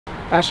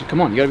Ashley,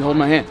 come on. You gotta be holding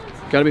my hand.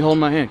 You gotta be holding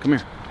my hand. Come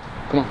here.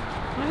 Come on.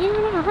 Why are you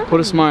gonna hurt Put a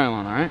me? smile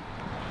on, all right?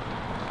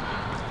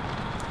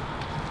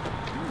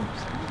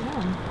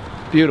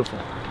 Beautiful.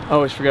 I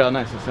always forget how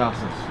nice this house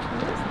is. It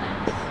is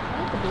nice.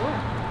 I like the door.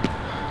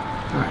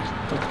 All right.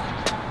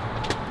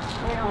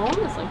 Their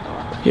home is like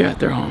door. Yeah,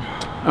 they're home.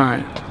 All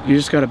right. You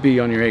just gotta be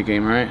on your A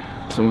game, all right?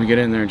 So when we get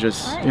in there,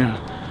 just, Right. you know,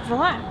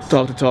 Relax.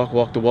 talk the talk,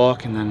 walk the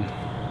walk, and then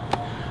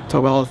talk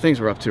about all the things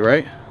we're up to,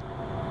 right?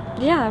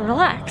 Yeah,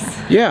 relax.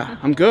 Yeah,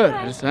 I'm good.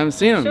 I just haven't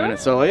seen him in a minute,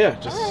 so yeah,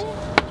 just.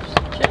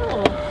 Alright.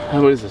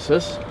 Chill. What is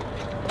this?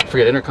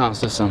 Forget intercom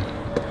system.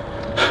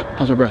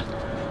 How's my breath?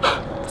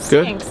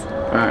 Good? Thanks.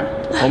 All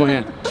right. Hold my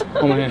hand.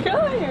 Hold my hand.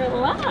 Good,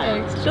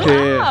 relax. Chill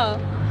Yeah. out.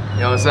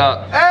 Yo, what's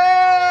up?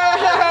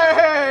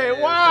 Hey!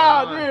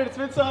 Wow, dude, it's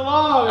been so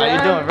long. How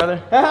you doing, brother?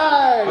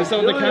 Hey! What's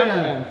up with the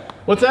cameraman?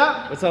 What's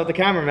up? What's up with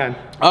the cameraman?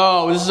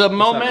 Oh, this is a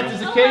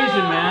momentous occasion,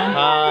 man.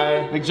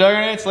 Hi.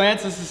 Mcjuggernuggets,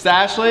 Lance, this is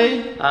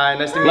Ashley. Hi,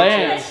 nice to meet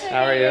Lance. you.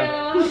 How are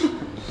you?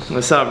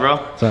 What's up, bro?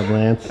 What's up,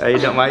 Lance? How you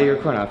doing? Why are you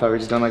recording? I thought we were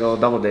just doing like a little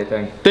double date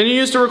thing. Didn't you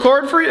used to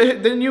record for you?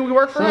 Didn't you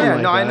work for him? Yeah,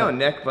 like no, I that. know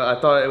Nick, but I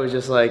thought it was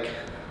just like.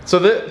 So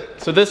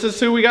this is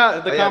who we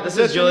got. The Oh, yeah, this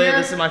competition is Julia. here?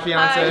 This is my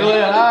fiance. Hi.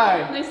 Julia,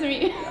 hi. Nice to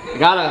meet you.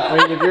 I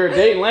mean, if you're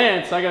dating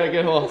Lance, I gotta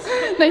get a little.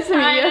 Nice to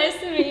meet you. Nice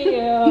to meet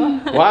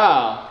you.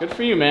 Wow, good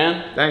for you,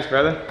 man. Thanks,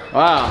 brother.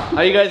 Wow,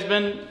 how you guys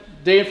been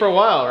dating for a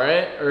while,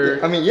 right?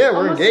 Or I mean, yeah, we're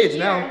Almost a engaged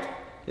year. now.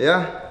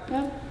 Yeah.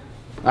 Yep.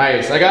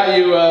 nice. I got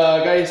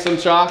you some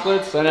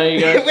chocolates. I know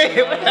you guys. Wait,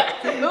 did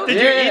Yeah.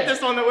 you eat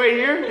this on the way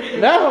here?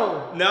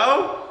 No.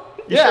 No.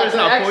 You Yeah, sure it's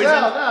not XL. poison?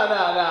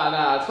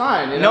 No, it's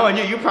fine. You No, know?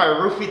 and you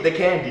probably roofied the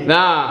candy.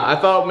 Nah, I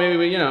thought maybe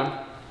we, you know.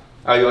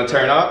 Oh, you want to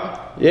turn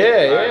up?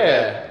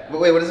 Yeah. But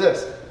wait, what is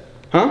this?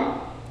 Huh?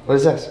 What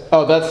is this?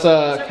 Oh, that's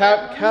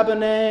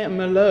Cabernet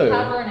Merlot.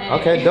 Cabernet.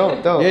 Okay, dope.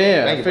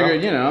 Yeah, Thank I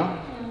figured, you know,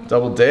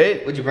 double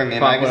date. Would you bring me a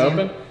Pop it magazine?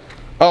 open.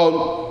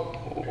 Oh,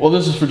 well,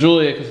 this is for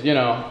Julia because you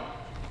know,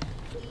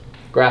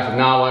 graphic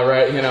novel,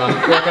 right? You know,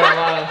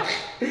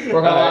 working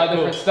on a lot of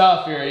different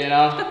stuff here. You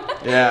know.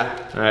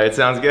 Yeah. All right,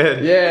 sounds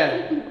good.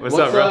 Yeah. What's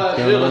up, bro?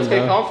 Dude, let's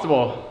get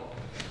comfortable.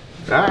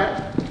 All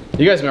right.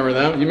 You guys remember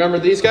them? You remember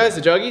these guys,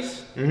 the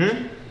Juggies?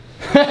 Mm-hmm.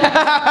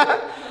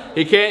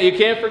 You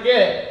can't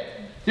forget.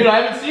 Dude,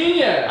 I haven't seen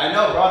you. I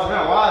know, bro. It's been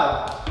a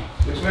while.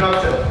 What you been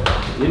up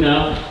to? You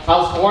know,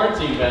 how's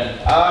quarantine been?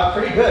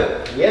 Pretty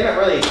good. We haven't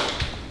really.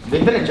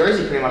 We've been in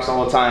Jersey pretty much the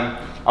whole time.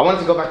 I wanted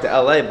to go back to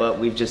LA, but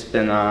we've just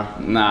been.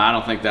 Nah, I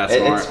don't think that's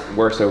smart. It's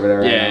worse over there.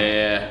 Right now.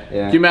 Yeah.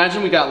 Yeah. Can you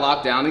imagine we got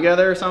locked down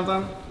together or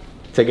something?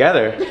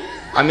 Together.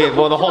 I mean,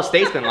 well, the whole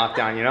state's been locked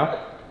down, you know.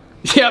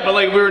 Yeah, but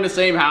like we were in the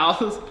same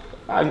house.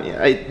 I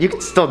mean, you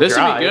could still This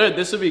drive. would be good.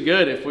 This would be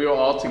good if we were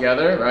all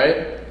together, right?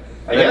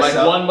 I And then, guess like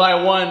so. one by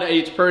one,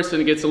 each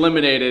person gets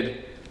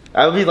eliminated.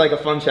 That would be like a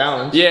fun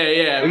challenge.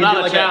 Yeah. We could Not do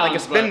a like challenge, like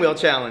a spin but- wheel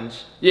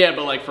challenge. Yeah,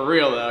 but like for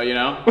real though, you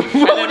know. What do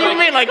you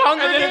mean, like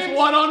Hunger And then Games? it's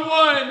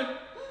one-on-one.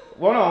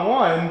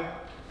 One-on-one?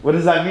 What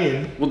does that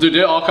mean? We'll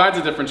do all kinds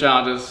of different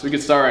challenges. We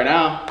could start right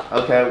now.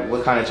 Okay,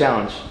 what kind of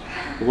challenge?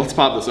 Let's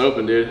pop this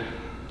open, dude.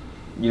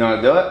 You know how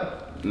to do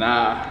it?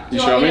 Nah. Do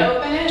You you show want me me? to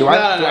open it? Do I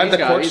have he's the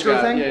got it, he's corkscrew got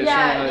it. thing? Yeah,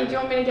 Yeah, show do me. you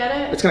want me to get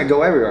it? It's gonna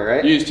go everywhere,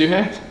 right? You use two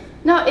hands?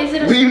 No, is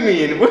it a What do you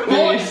mean?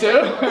 You use two?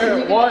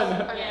 Or one?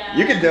 Yeah.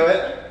 You can do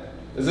it.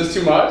 Is this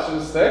too much?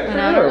 Is this thick for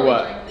No, you, I or don't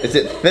what? really drink Is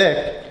it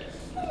thick?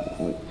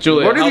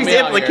 Julia, What are help these me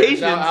out here.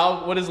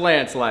 implications? What is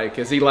Lance like?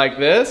 Is he like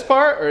this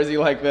part, or is he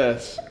like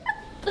this?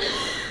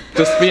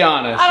 Just be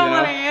honest. I don't you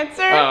know? want to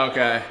answer. Oh,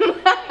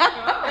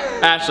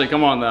 okay. Ashley,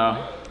 come on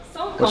though.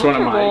 So Which one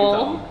am I? You tell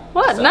comfortable. me.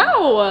 What?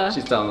 No.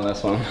 She's telling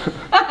this one.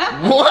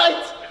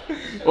 What?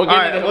 We'll get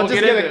Alright, into, we'll just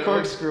get into a it.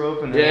 corkscrew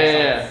open.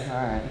 Yeah.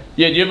 Alright.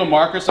 Yeah, do you have a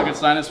marker so I can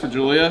sign this for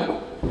Julia?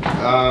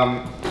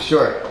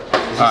 Sure.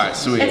 Alright,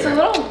 sweet. It's a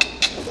little.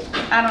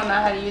 I don't know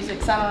how to use it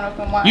because I don't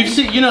open one.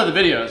 You know the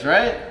videos,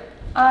 right?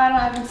 I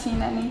haven't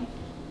seen any.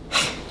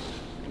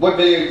 What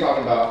video are you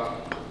talking about?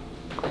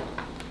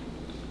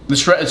 The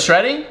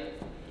shredding?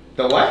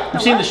 The what?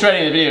 You've seen the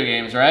shredding in the video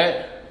games,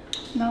 right?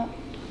 No.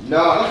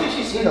 No, I don't think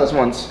she's seen those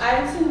ones. I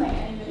haven't seen like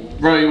any videos.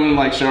 Bro, you wouldn't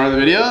like show her the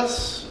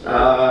videos?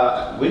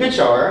 We can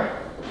show her.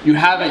 You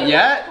haven't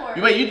yet?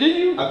 Wait, you did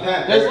you? A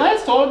pen. Has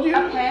Lance told you?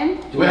 A pen?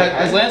 Wait,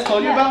 has Lance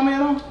told you Yeah. about me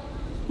at all?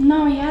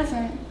 No, he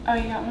hasn't. Oh,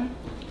 you got one?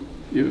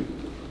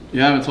 You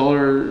haven't told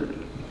her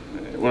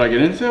what I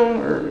get into,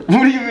 or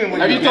What do you mean?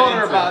 have you told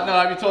her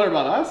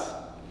about us?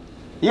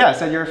 Yeah, I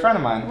said you're a friend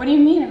of mine. What do you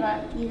mean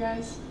about you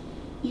guys?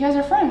 You guys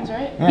are friends,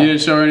 right? Yeah. You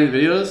didn't show her any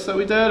videos that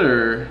we did,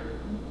 or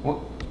What?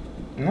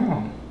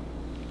 No.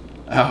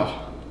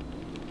 oh.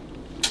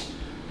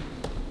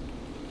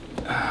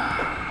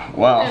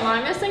 Wow. Am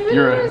I missing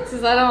You're videos?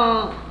 Because I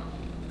don't.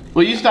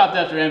 Well, you stopped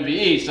after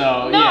MVE,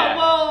 so No, yeah.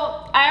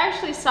 well, I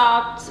actually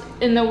stopped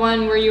in the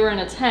one where you were in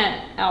a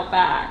tent out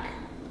back.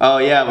 Oh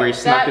yeah, where he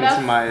snuck That's-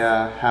 into my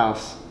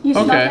house. You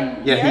Okay. snuck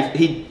in Yeah,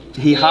 here?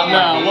 he hopped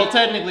Yeah. on No, me. well,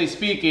 technically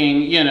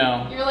speaking, you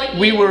know, You were like,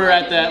 we eating, were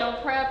like, at that. meal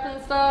prep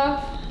and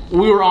stuff.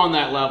 We were on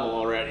that level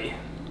already.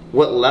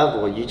 What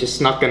level? You just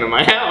snuck into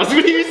my house.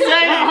 What are you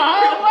saying?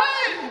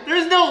 What?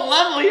 There's no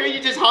level here.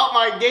 You just hop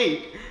my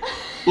gate.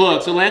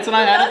 Look, so Lance and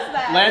I does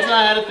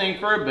that? had a thing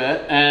for a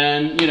bit,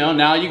 and you know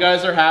now you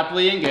guys are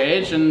happily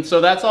engaged, and so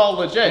that's all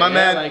legit. My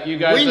man, like you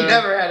guys. we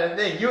never had a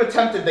thing. You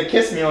attempted to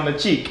kiss me on the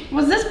cheek.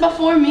 Was this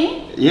before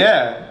me?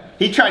 Yeah,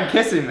 he tried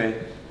kissing me.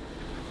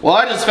 Well,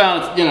 I just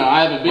found, you know,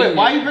 I haven't been. Wait,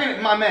 why you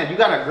bringing, my man? You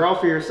got a girl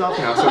for yourself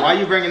now, so why are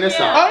you bringing this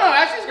Oh up? no,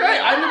 actually it's great.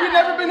 I mean, we've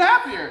never been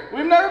happier.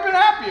 We've never been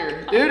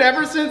happier, dude.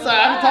 Ever since I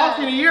haven't talked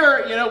to you in a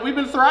year, you know, we've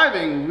been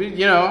thriving. We've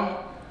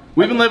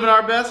been living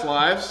our best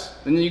lives,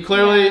 and you're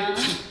clearly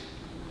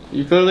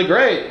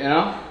great, you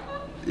know.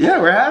 Yeah,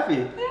 we're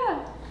happy.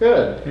 Yeah.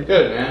 Good,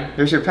 man.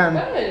 Here's your pen.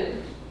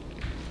 Good.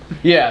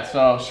 Yeah.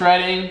 So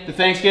shredding, the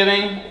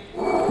Thanksgiving.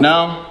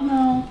 No.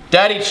 No.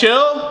 Daddy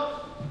chill.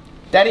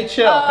 Daddy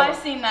chill. Oh, Come- I've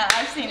seen that.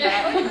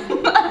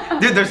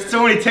 Dude, there's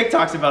so many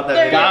TikToks about that.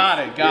 There video.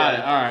 Got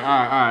it. All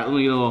right. Let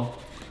me get a little.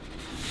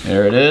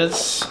 There it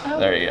is.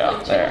 There you go.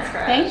 There.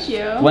 Thank you.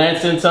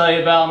 Lance didn't tell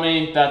you about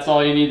me. That's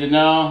all you need to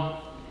know.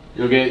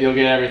 You'll get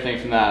everything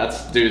from that.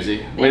 That's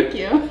doozy. Thank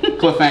you.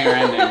 Cliffhanger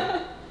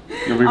ending.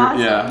 You'll be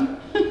Awesome.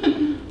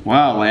 yeah.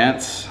 Wow,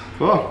 Lance.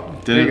 Cool.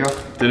 There you go.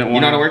 Didn't You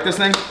want know how to work this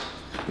thing?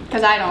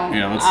 Because I don't.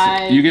 Yeah, let's.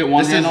 I- You get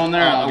one This hand is on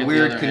there. I'll a get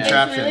weird the other hand.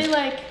 contraption. It's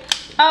really like.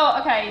 Oh,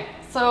 okay.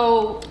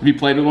 So Have you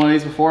played with one of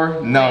these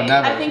before? No,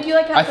 never. I think you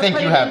like have I to think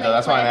put you it have in though. the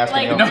That's why I'm clip,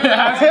 asking like, you.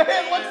 really-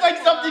 It looks like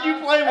something you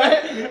play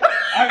with.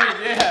 I mean,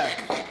 yeah.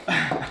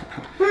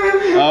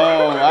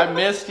 Oh, I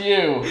missed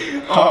you.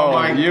 Oh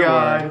my you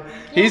God. were-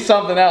 He's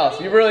something else.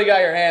 You really got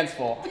your hands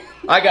full.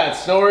 I got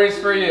stories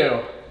for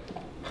you.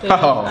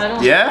 Oh, I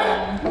don't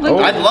Yeah? know.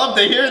 I'd love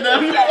to hear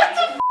them. He's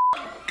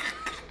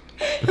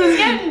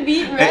getting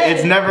beat red.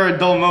 It's never a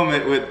dull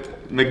moment with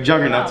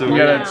McJuggernuggets over you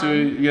here. gotta,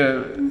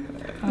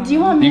 Do you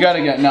want me? you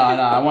gotta get. No.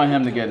 I want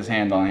him to get his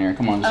hand on here.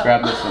 Come on, just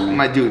grab this for me.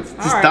 My dude, just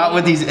Alright. stop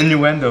with these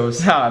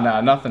innuendos.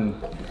 No, nothing.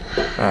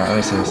 Alright, let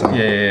me see something.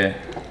 Yeah.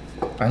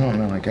 I don't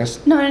know, I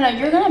guess. No,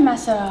 you're gonna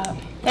mess it up.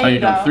 There Oh, you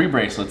you're go. doing 3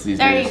 bracelets these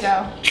There days. you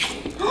go.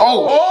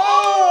 Oh!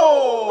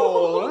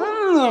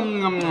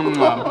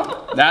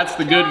 That's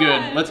the good.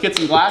 Let's get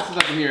some glasses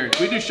up in here.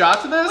 Can we do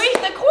shots of this? Wait,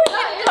 the cord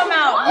didn't come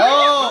out.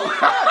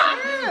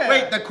 Oh!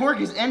 Wait, the cork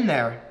is in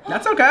there.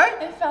 That's okay.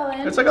 It fell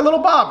in. It's like a little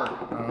bobber.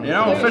 You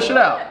know, we'll fish it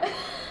out.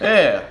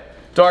 Yeah.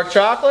 Dark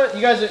chocolate?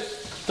 You guys are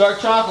dark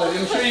chocolate.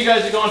 I'm sure you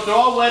guys are going through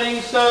all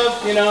wedding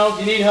stuff. You know, if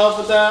you need help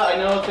with that, I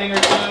know a thing or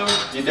two.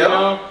 You do?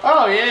 know?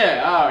 Oh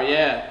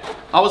yeah.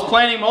 I was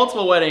planning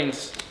multiple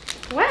weddings.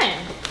 When?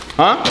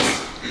 Huh?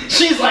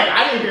 She's like,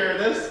 I didn't hear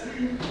this.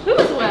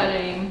 Whose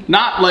wedding?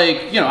 Not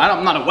like, you know,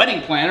 I'm not a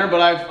wedding planner, but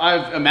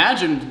I've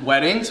imagined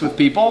weddings with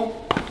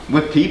people.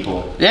 With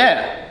people?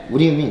 Yeah. What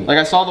do you mean? Like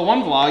I saw the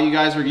one vlog, you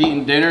guys were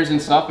eating dinners and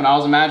stuff, and I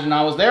was imagining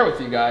I was there with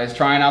you guys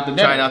trying out the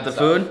dinners. Trying out and the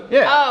stuff. food?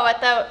 Yeah. Oh, at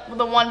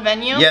the one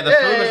venue? Yeah, the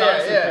food was yeah,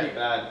 honestly yeah. pretty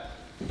bad.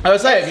 I would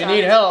say if you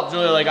need help,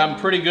 Julia, like I'm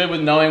pretty good with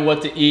knowing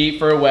what to eat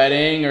for a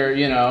wedding, or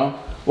you know,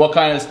 what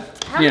kind of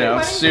How many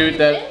weddings suit have you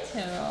that.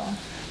 been to?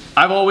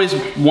 I've always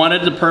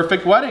wanted the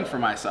perfect wedding for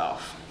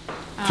myself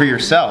For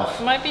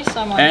yourself. Might be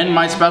someone. and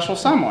my here. special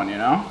someone, you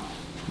know.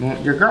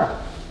 Well, your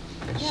girl.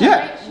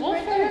 Yeah. We'll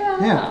figure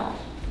that Yeah. out.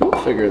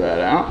 We'll figure that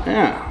out.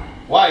 Yeah.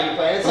 Why? You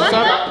playing Let's something?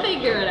 not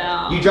figure it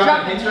out. You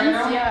dropping hints right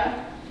now?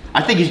 Yeah.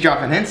 I think he's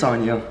dropping hints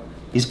on you.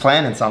 He's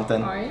planning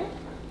something. Are you?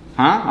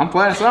 Huh? I'm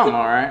planning something,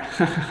 all right.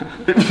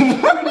 Give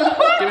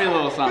me a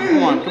little something.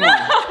 Come on.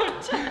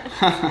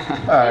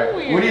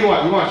 Alright. What do you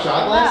want? You want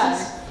shot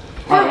glasses?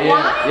 Oh,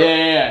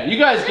 yeah. You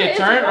guys get It's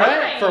turned, wine.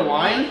 right? For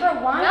wine? For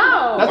wine?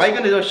 No. Why are you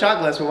gonna do a shot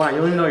glass for wine?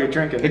 You don't even know you're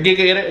drinking. Get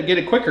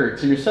it quicker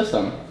to your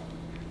system.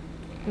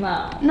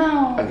 No.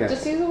 No. Okay.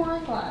 Just use a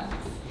wine glass.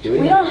 Do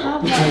We don't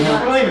have one. We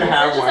don't even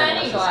have Just wine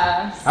any glasses.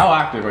 glass. How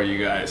active are you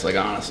guys? Like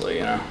honestly,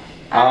 you know.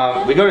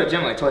 We go to the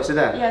gym like twice a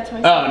day. Yeah,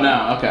 twice. Oh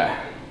no. Okay.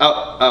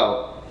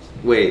 Oh.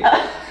 Wait.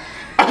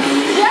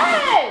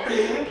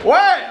 Yes!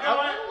 What?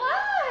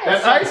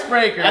 That's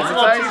icebreakers. That's a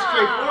It's little too ice-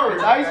 straightforward.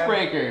 It's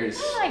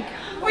icebreakers. Oh my god.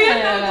 We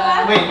have no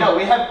glass. Wait, no,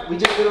 we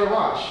just did our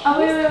wash. Oh,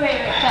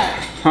 wait.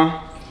 Huh?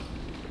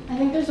 I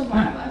think there's a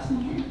wine glass in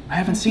here. I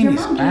haven't seen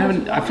these. I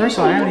haven't. First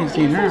of all, I haven't even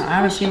seen her. I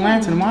haven't seen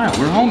Lance in a while.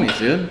 We're homies,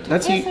 dude.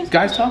 Let's see.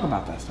 Guys talk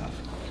about that stuff.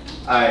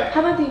 Alright, How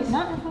about these?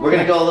 we're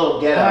gonna go a little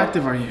How ghetto.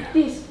 active are you?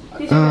 These.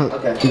 These are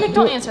Okay. Nick,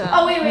 don't answer that.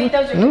 Oh, wait,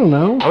 those are I don't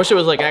know. I wish it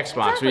was like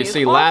Xbox. Where you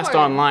see last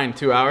awkward. online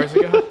 2 hours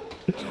ago.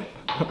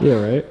 Yeah,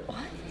 right.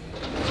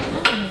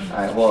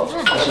 Alright, well,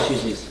 let's just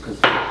use these.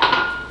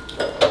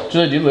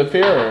 Julie, do you live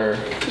here or?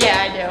 Yeah,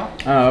 I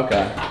do. Oh,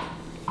 okay.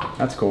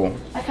 That's cool.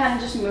 I kind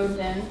of just moved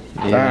in.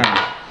 Dang.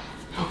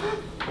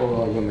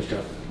 Oh, you almost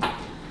dropped it.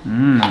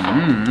 Mm.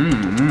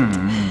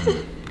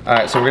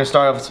 Alright, so we're gonna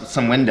start off with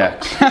some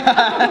Windex.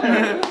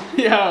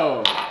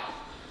 Yo.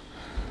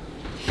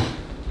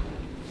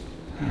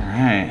 All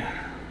right.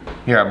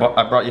 Here, I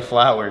brought you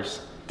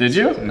flowers. Did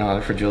you? No,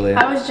 they're for Julia.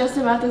 I was just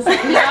about to say.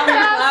 You got me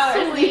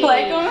flowers. Do you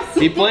like them?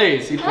 He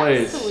plays. He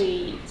plays.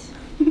 Sweet.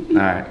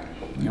 Alright.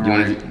 You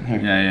wanna do, here.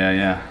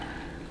 Yeah.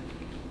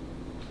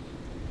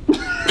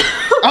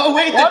 Oh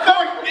wait, the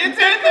cork! It's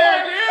in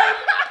there,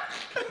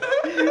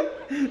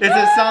 dude. It's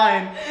a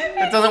sign.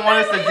 It doesn't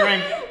want us to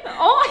drink.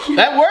 Oh,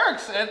 That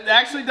works. It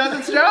actually does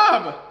its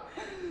job.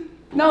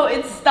 No,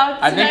 it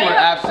stopped. I think we're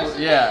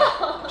absolutely, yeah.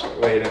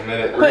 Wait a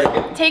minute.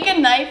 But take a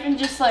knife and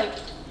just like.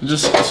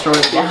 Just destroy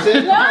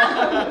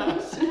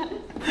the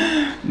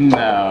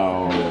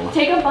No.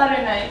 Take a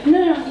butter knife.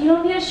 No, you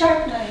don't need a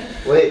sharp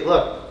knife. Wait,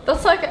 look.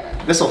 that's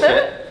like. This'll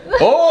fit.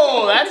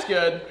 Oh, that's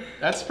good.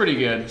 That's pretty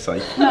good. It's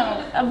like.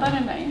 No, a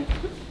butter knife.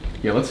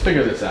 Yeah, let's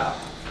figure this out.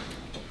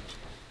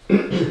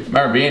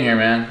 Remember being here,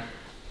 man?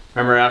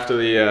 Remember after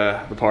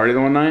the party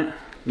the one night?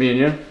 Me and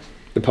you?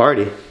 The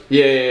party.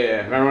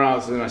 Yeah. Remember when I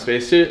was in my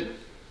spacesuit?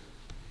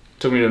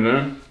 Took me to the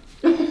moon?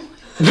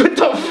 What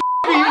the f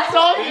are you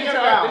talking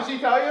about? Did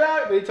she tell you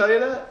that? Did he tell you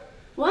that?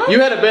 What?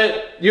 You had a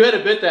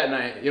bit that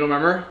night. You don't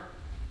remember?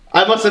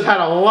 I must have had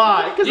a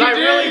lot, because You I did,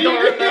 really you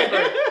don't did.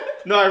 remember.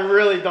 No, I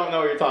really don't know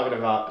what you're talking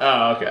about.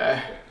 Oh,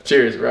 okay.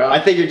 Cheers, bro. I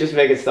think you're just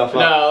making stuff up.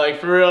 No, like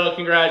for real,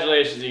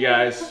 congratulations, you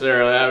guys.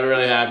 Seriously, I'm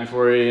really happy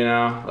for you. You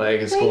know, like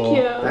it's Thank cool.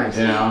 you. Thanks.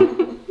 You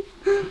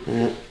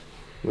know,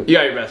 you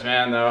got your best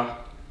man though.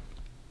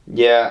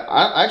 Yeah,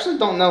 I actually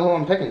don't know who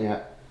I'm picking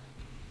yet.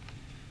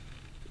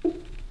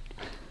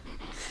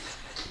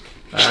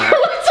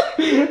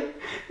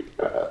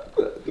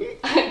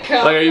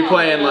 Like, are you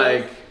playing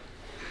like?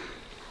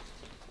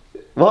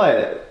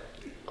 What?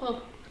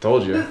 Oh, I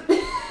told you.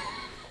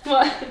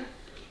 what?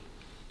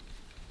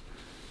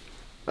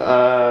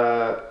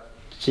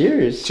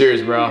 Cheers.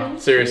 Cheers, bro.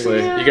 Seriously,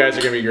 you guys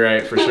are gonna be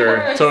great for sure.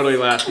 course. Totally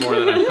last more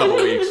than a couple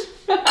weeks.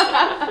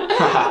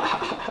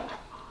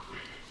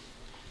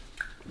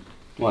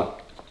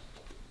 What?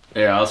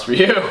 Yeah, that's for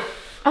you.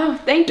 Oh,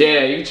 thank you.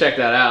 Yeah, you can check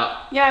that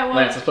out. Yeah, I will.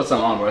 Lance, let's put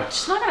something on, bro.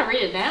 She's not gonna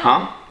read it down.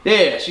 Huh?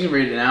 Yeah, she can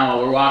read it now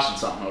while we're watching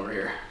something over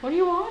here. What are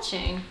you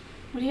watching?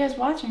 What are you guys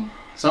watching?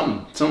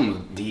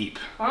 Something deep.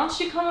 Why don't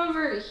you come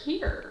over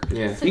here?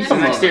 Yeah. Sit You next come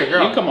to next me. to your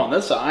girl. You can come on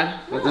this side.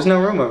 There's no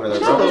room over there,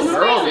 No, bro. this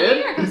They're all space good.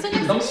 here. Come sit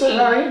next Come to sit. me.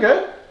 No, you're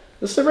good.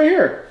 Let's sit right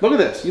here. Look at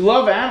this. You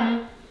love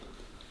animal.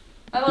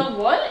 I love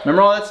what?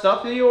 Remember all that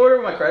stuff that you ordered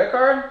with my credit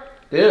card?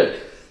 Dude.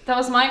 That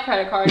was my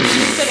credit card. You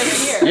sit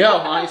over here. Yo,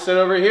 why don't you sit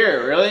over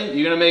here? Really?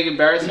 You gonna make it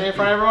embarrassing in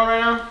front of everyone right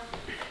now?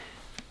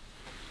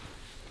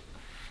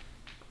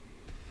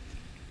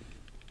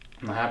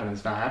 Not happening.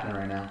 It's not happening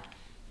right now.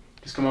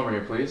 Just come over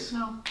here, please.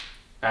 No.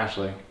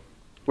 Ashley,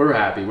 we're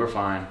happy. We're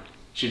fine.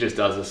 She just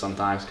does this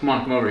sometimes. Come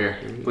on, come over here,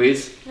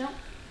 please. No.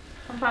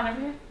 I'm fine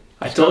over here.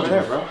 I told you,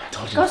 there, bro. I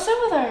told you. Go sit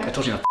with I her.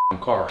 told you in the f***ing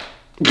car.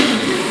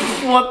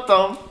 What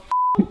the f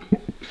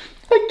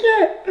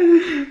I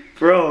can't.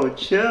 Bro,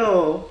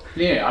 chill.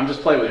 Yeah, I'm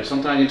just playing with her.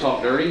 Sometimes you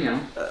talk dirty, you know.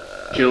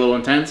 You're a little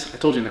intense. I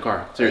told you in the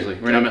car. Seriously,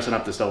 we're not messing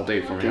up this double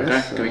date for me, okay?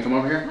 Guess so. Can we come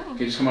over here? Can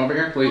you just come over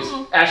here, please?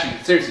 Ashley,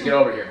 seriously, get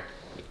over here.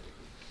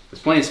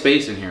 There's plenty of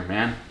space in here,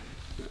 man.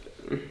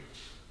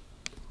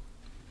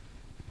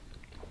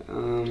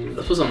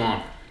 Let's put something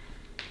on.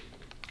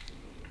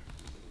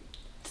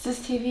 Does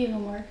this TV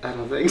even work? I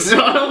don't think so.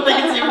 I don't think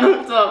it's even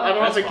hooked up. I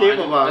don't have a That's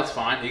cable fine. box. That's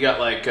fine. You got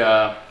like,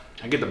 I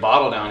get the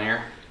bottle down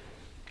here.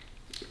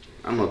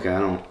 I'm okay. I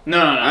don't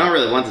No.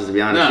 really want this, to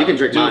be honest. No, You can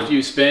drink do mine. a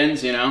few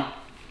spins, you know.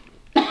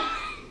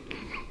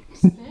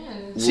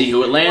 Spin. See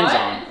who it lands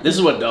What? on. This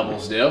is what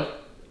doubles do.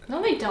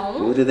 No, they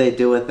don't. What do they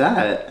do with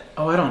that?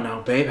 Oh, I don't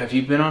know, babe. Have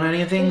you been on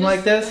anything They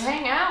like just this?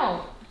 Hang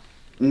out.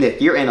 Nick,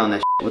 you're in on that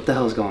shit. What the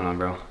hell's going on,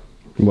 bro?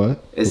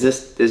 What? Is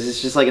this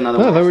just like another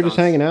No, I one thought of we our were just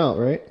stunts? hanging out,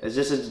 right?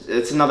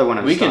 It's another one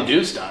of We his can stunts.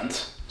 do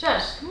stunts.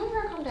 Josh, come over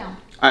and calm down.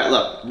 Alright,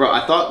 look, bro,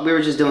 I thought we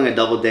were just doing a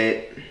double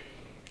date.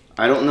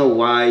 I don't know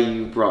why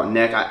you brought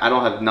Nick. I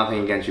don't have nothing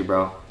against you,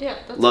 bro. Yeah,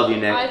 that's Love what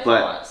you, Nick, I but-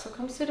 thought, so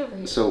come sit over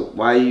here. So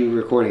why are you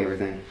recording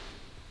everything?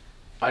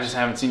 I just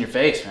haven't seen your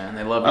face, man.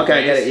 They love your Okay, I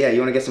face. get it. Yeah, you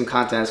want to get some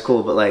content, it's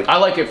cool, but like, I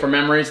like it for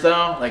memories,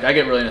 though. Like, I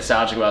get really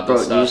nostalgic about bro,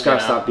 this stuff. you just gotta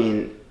know? stop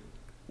being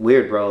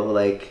weird, bro.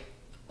 Like,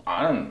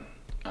 I don't.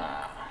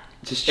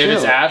 just chill. If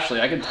it's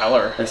Ashley, I can tell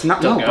her. It's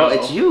not, to no, go. bro,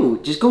 it's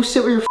you. Just go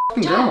sit with your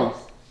fucking girl.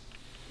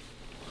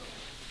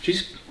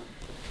 She's.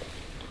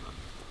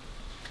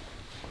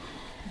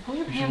 Pull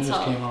your She pants just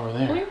up. came over Pull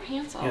there. your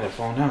pants up. Yeah, they're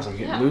falling down, so I'm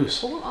getting Yeah,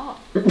 loose. pull them up.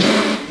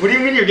 What do you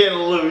mean you're getting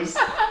loose?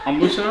 I'm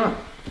loosening up.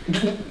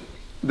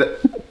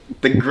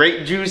 The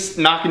grape juice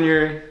knocking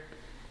your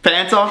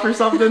pants off or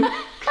something?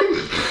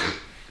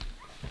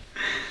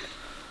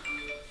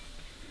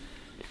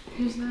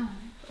 Who's that?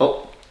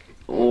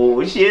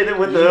 Oh, she hit it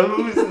with the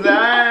who's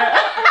that?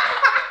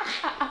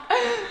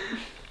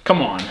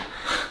 Come on.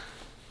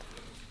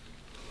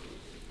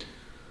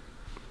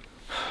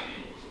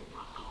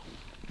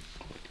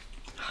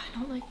 I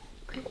don't like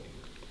grape.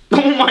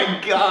 Oh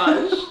my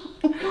gosh.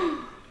 You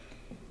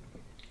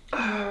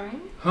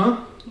alright?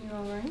 Huh? You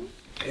alright?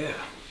 Yeah.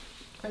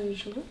 Are you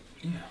sure?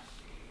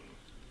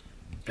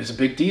 It's a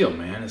big deal,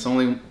 man. It's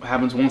only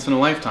happens once in a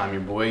lifetime.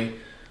 Your boy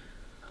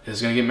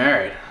is gonna get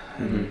married,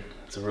 and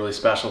it's a really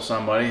special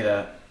somebody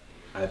that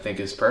I think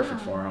is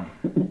perfect for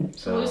him.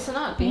 So Loosen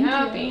up. Be Thank you.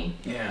 happy.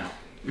 yeah.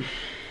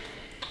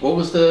 What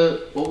was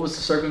the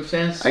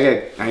circumstance? I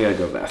gotta go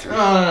to the bathroom.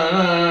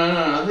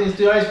 No. Let's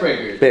do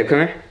icebreakers. Babe, come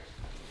here.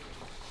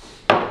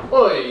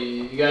 Boy,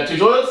 you got two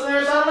toilets in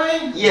there or something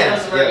me? Yeah,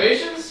 Some yeah.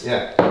 renovations?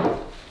 Yeah.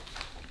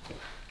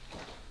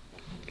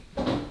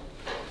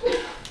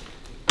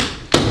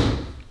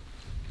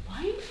 Why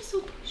are you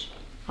so pushy?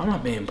 I'm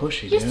not being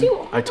pushy, Yes, dude. you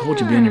are. I told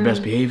you be on your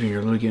best behavior. You're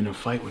literally getting in a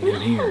fight when you're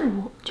in here.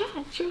 No,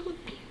 Jax, you're being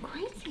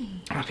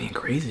crazy. I'm not being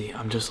crazy.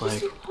 I'm just like,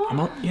 Yes, you I'm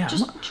a, are. yeah,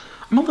 Just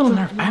I'm a little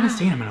nervous. I haven't relax.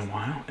 seen him in a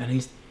while, and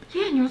he's,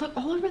 Yeah, and you're like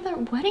all over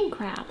that wedding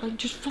crap. Like,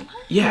 just relax.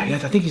 yeah, I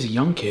think he's a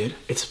young kid.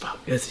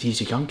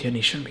 He's a young kid, and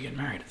he shouldn't be getting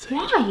married at this age.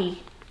 Why?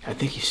 I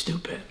think he's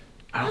stupid.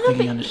 I don't No, think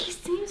he but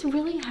understands. he seems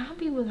really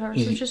happy with her, so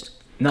He's- just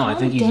No, I calm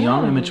think he's young down.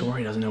 and immature.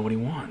 He doesn't know what he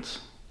wants.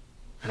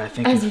 And I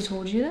think Has he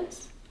told you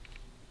this?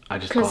 I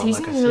just call Because it he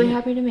like I seems really see it.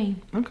 happy to me.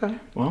 Okay,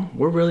 well,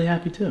 we're really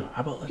happy too.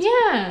 How about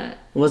Yeah.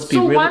 let's be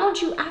So really... why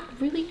don't you act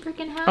really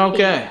freaking happy?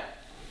 Okay.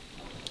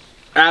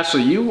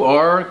 Ashley,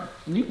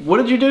 what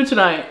did you do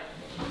tonight?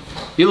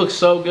 You look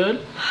so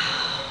good.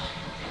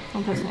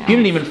 Don't piss me You off.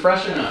 didn't even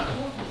freshen up.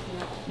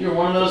 You're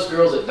one of those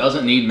girls that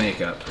doesn't need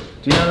makeup.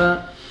 Do you know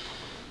that?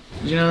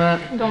 Did you know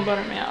that? Don't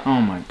butter me up.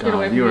 Oh my god. Get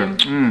away from you are.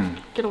 me.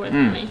 Get away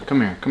from me.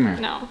 Come here, come here.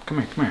 No. Come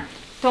here, come here.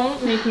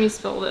 Don't make me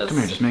spill this. Come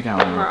here, just make out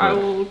with me Or real I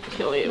quick. will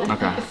kill you.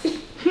 Okay.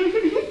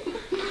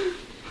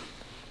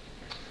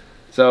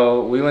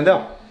 So we went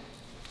down.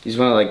 You just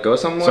want to like go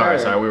somewhere? Sorry, or-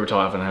 sorry, we were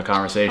having a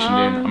conversation, dude.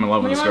 I'm in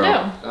love what with do this you girl.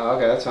 wanna Oh,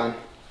 okay, that's fine.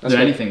 That's Do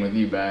good. anything with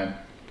you, babe.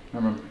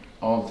 Remember,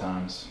 all the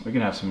times. We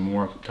can have some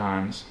more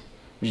times.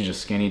 We should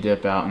just skinny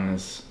dip out in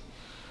this.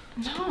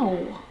 do?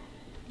 No.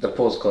 The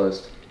pool's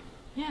closed.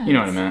 Yeah. You know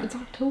what I it's- meant. It's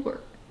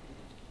October.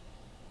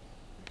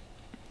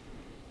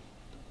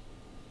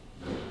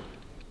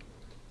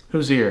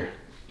 Who's here?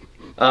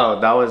 Oh,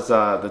 that was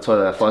the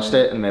toilet that flushed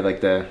it and made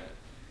like the.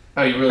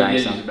 Oh, you really Bang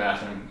did some. use the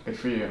bathroom. Good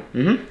for you.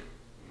 Mm-hmm.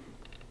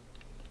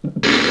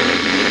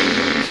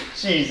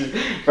 Jesus,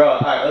 bro. All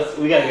right,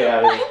 we gotta get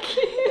out of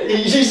here.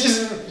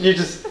 You're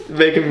just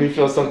making me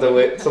feel some type of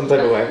way.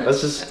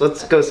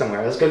 Let's go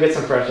somewhere. Let's go get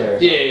some fresh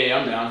air. Yeah,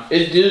 I'm down.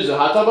 Is the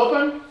hot tub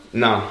open?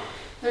 No.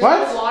 There's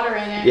What? no water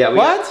in it. Yeah.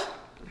 What?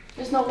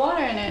 There's no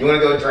water in You it.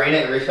 want to go drain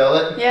it and refill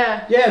it?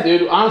 Yeah. Yeah,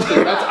 dude. Honestly,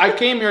 I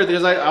came here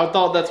because I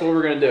thought that's what we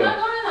were gonna do. I'm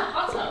going in the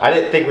hot tub. I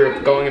didn't think we were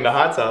going in the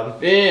hot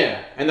tub.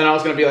 Yeah, and then I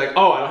was gonna be like,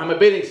 oh, I don't have my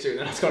bathing suit.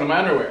 Then I was going to my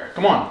underwear.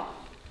 Come on.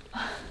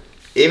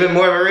 Even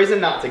more of a reason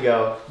not to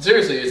go.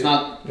 Seriously, it's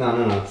not.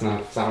 No, it's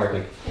not. It's not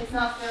working. It's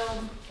not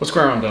filled. What's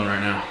Grandma doing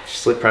right now?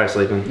 She's probably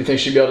sleeping. You think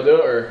she'd be able to do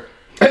it, or?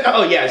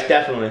 Oh yes,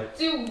 definitely.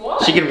 Do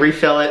what? She can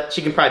refill it.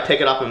 She can probably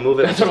pick it up and move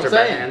it That's with what just I'm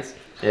her bare saying. hands.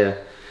 Yeah.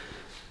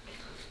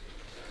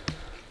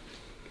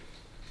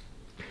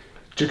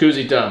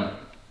 Jacuzzi tub.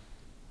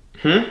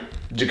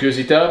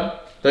 Jacuzzi tub?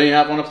 Don't you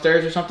have one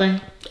upstairs or something?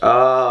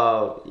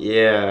 Oh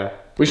yeah.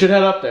 We should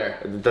head up there.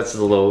 That's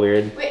a little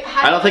weird. Wait,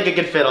 I don't think it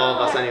could fit all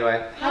of us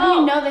anyway. How do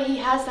you know that he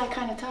has that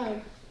kind of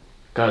tub?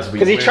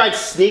 Because he tried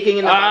sneaking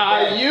into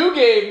my bed. You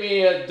gave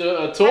me a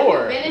Have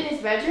tour. you been in his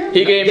bedroom?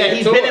 He gave me Yeah, a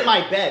he's tour. been in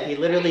my bed. He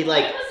literally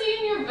like. I was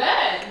in your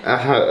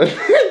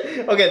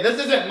bed. Okay, this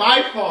isn't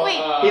my fault. Wait.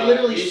 He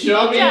literally He snuck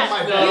showed into me Jax, my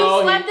his bed. No,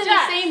 you slept in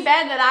Jax. the same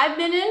bed that I've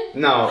been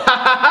in? No. Wait,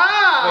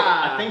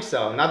 I think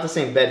so. Not the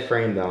same bed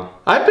frame though.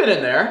 I've been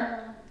in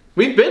there.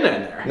 We've been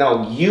in there.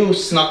 No, you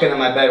snuck into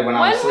my bed when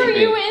I was When were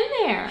sleeping. you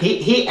in there?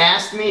 He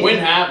asked me. When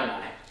haven't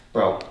I?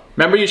 Bro,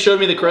 Remember you showed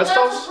me the That's the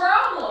crystals?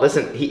 problem.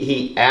 listen.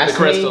 He asked The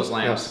crystals me.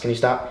 lamps. No, can you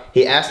stop?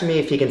 He asked me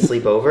if he can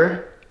sleep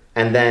over,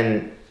 and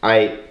then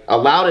I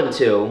allowed him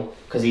to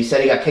because he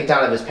said he got kicked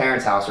out of his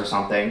parents' house or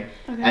something,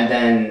 Okay. and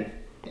then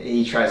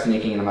he tried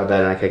sneaking into my bed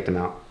and I kicked him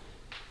out.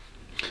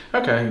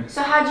 Okay.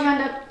 So how'd you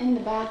end up in the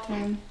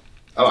bathroom?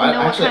 Oh, Do you know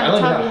what actually, kind I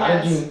of don't tub know. he How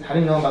did has?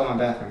 you know about my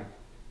bathroom?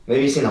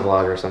 Maybe you've seen a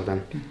vlog or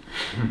something.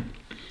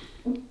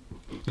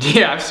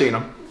 Yeah, I've seen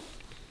them.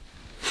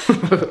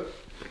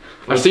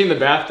 I've seen the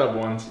bathtub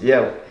ones.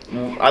 Yeah,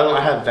 I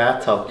don't have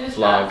bathtub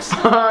vlogs.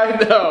 I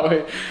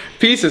know.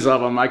 Pieces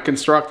of them. I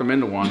construct them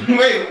into one.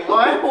 Wait,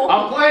 what?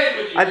 I'm playing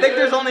with you. I think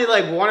there's only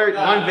like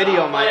one video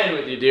I'm on my. playing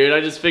with you, dude.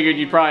 I just figured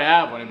you'd probably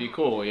have one. It'd be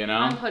cool, you know?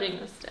 I'm putting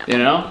this down. You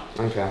know?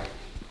 Okay.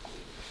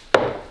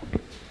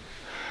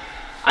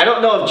 I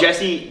don't know if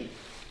Jesse.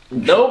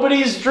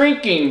 Nobody's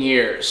drinking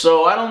here,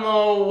 so I don't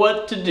know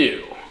what to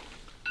do.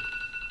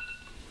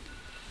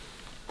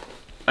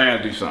 I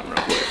gotta do something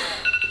real quick.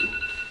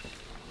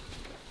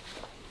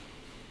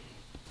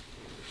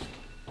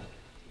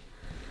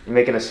 You're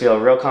making us feel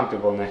real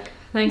comfortable, Nick.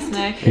 Thanks,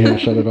 Nick. You gonna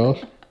shut it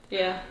off?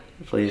 Yeah.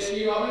 Please. Can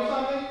you help me with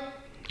something?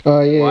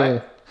 Oh yeah. What?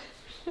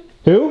 Yeah.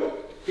 Who?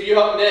 Can you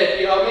help Nick? Can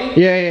you help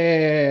me?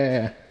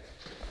 Yeah.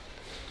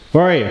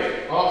 Where are you?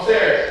 I'm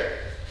upstairs.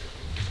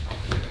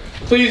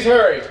 Please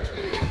hurry.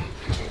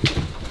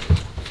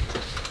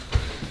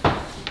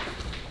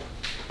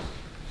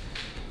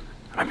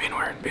 Am I being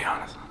weird? Be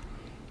honest.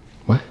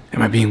 What?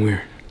 Am I being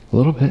weird? A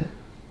little bit.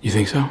 You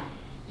think so?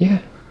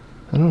 Yeah.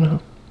 I don't know.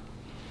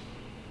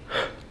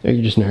 Are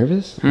you just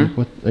nervous? Like,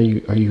 what? Are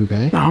you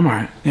okay? No, I'm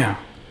alright. Yeah.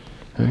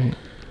 All right.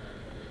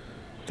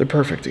 They're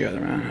perfect together,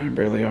 man. They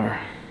barely are.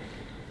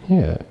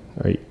 Yeah.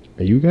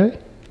 Are you okay?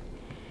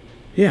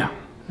 Yeah.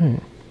 All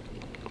right.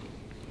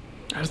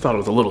 I just thought it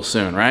was a little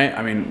soon, right?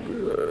 I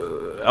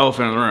mean,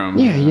 elephant in the room.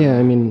 Yeah.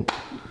 I mean,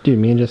 dude,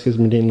 me and Jessica's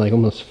been dating like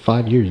almost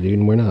 5 years, dude,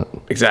 and we're not.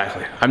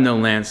 Exactly. I've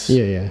known Lance.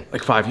 Yeah.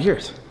 Like 5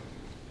 years.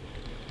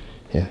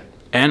 Yeah.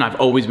 And I've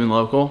always been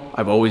local.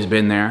 I've always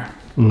been there.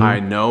 I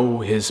know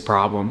his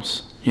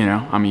problems. You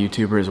know, I'm a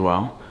YouTuber as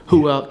well.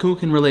 Who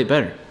can relate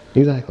better?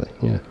 Exactly.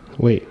 Yeah.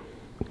 Wait.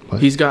 What?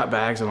 He's got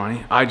bags of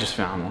money. I just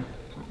found one.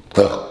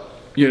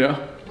 You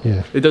know?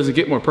 Yeah. It doesn't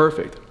get more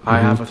perfect. I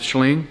have a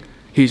schling.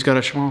 He's got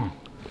a schlong.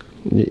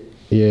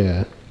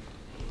 Yeah.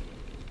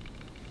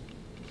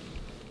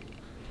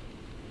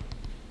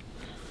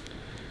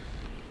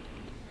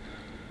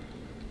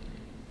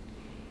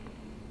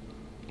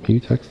 Who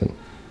you texting?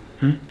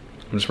 I'm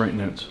just writing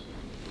notes.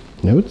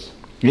 Notes?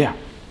 Yeah.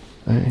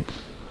 Alright.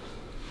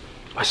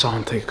 I saw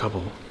him take a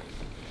couple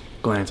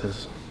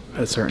glances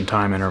at certain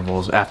time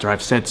intervals after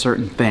I've said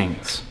certain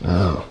things.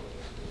 Oh.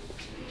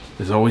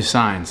 There's always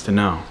signs to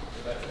know.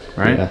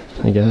 Right? Yeah,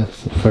 I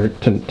guess.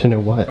 To know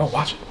what? Oh,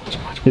 watch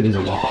it. It is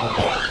a wall.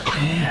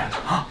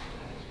 Yeah.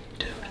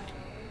 Dude.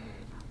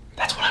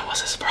 That's what I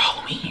was as for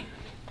Halloween.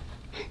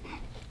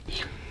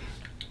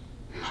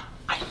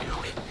 I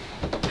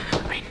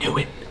knew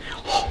it.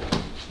 Oh.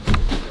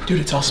 Dude,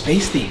 it's all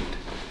space themed.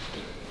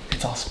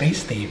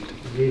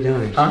 What are you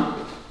doing? Huh?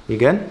 You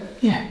good?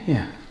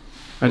 Yeah.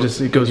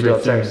 It goes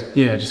right through.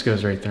 Yeah, it just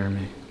goes right through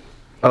me.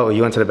 Oh,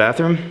 you went to the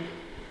bathroom?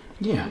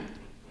 Yeah.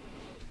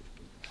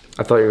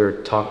 I thought you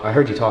were I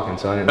heard you talking,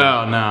 so I didn't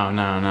know. Oh,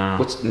 no.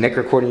 What's Nick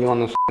recording you on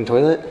the f***ing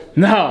toilet?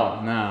 No.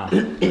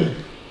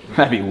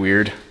 That'd be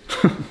weird.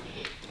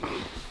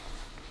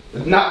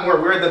 Not more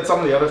weird than some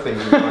of the other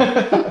things you've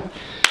done.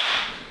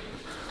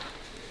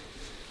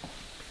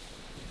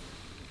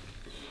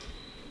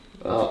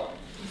 Well,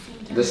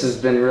 this has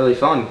been really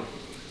fun.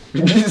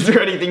 Is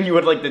there anything you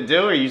would like to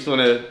do, or you just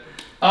want to?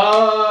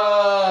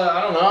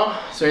 I don't know.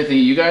 Is there anything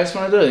you guys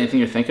want to do? Anything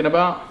you're thinking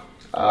about?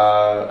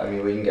 I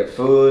mean, we can get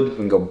food, we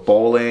can go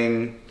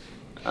bowling.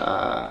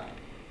 I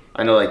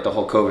know, like, the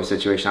whole COVID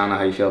situation, I don't know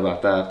how you feel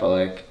about that, but,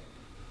 like,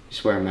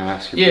 just wear a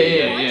mask.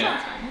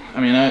 Yeah. I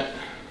mean,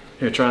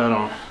 here, try that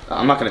on.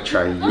 I'm not gonna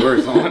try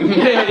yours on.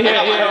 Yeah.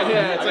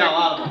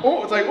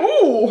 It's like,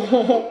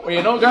 ooh.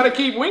 You know, gotta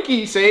keep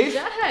Winky safe.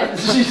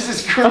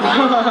 Jesus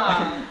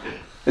Christ.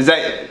 Is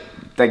that,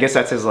 I guess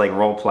that's his, like,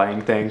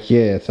 role-playing thing?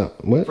 Yeah, it's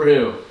not. What? For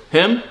who?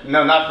 Him?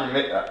 No, not for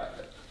me.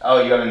 Oh,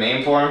 you have a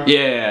name for him?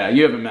 Yeah,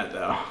 you haven't met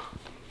though.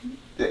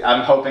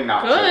 I'm hoping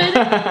not. Good.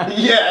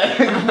 Yeah.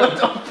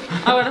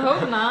 I would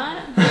hope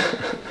not.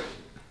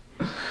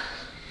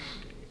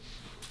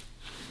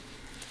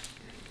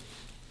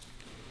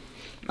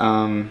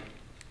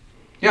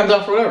 Yeah, I'm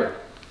down for whatever.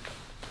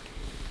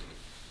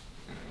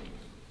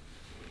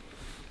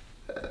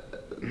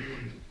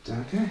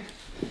 Okay.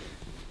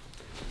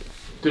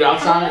 Dude,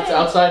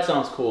 outside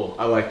sounds cool.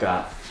 I like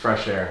that.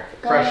 Fresh air.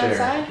 Going Fresh air.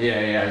 outside?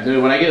 Yeah.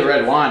 Dude, when I get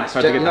red wine, I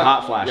start to get the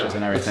hot flashes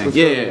and everything.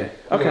 Yeah.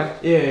 Okay.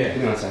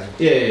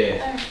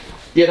 Yeah.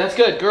 Yeah, that's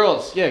good.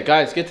 Girls, yeah,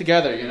 guys, get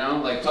together, you know?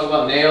 Like, talk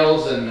about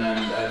nails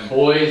and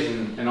boys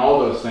and all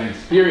those things.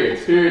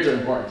 Periods are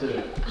important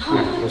too.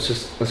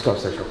 Let's go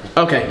upstairs real quick.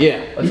 Okay,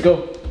 yeah, let's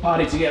go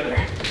potty together.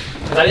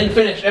 Cause I didn't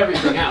finish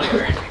everything out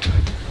here.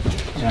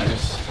 Yeah, I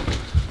just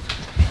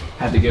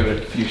had to give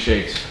it a few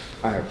shakes.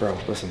 Alright, bro,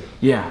 listen.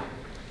 Yeah.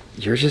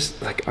 You're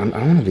just, like, I don't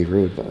want to be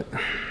rude, but...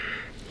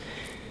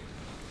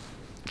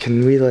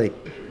 Can you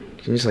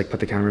just, like, put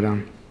the camera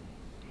down?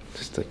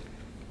 Just, like,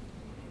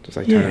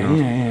 turn it off?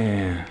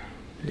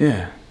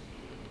 Yeah.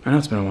 I know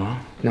it's been a while.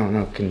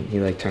 No, can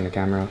you, like, turn the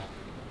camera off?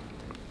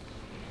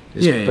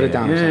 Just Yeah, put it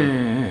down or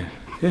something.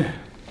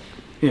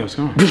 Yeah, what's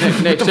going on? Nick,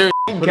 seriously,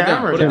 put it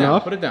down. Turn it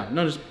off? Put it down.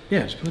 No, just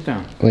put it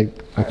down. Like,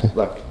 okay.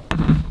 Look.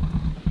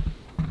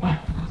 What?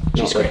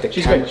 No, She's like, great.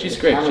 the camera- She's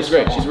the great. camera's She's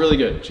great. off. She's really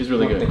good. She's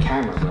really Look, good. the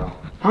camera, bro.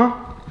 Huh?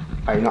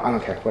 I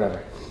don't care.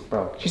 Whatever,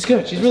 bro. She's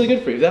good. She's really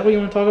good for you. Is that what you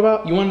want to talk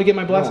about? You wanted to get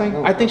my blessing?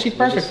 No, I think bro. she's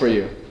perfect for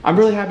you. I'm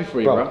really happy for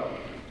you, bro.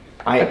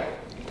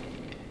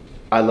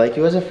 I like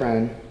you as a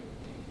friend.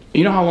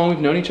 You know how long we've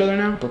known each other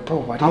now? But bro,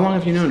 why How long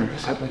have you known her?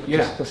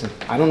 Just listen,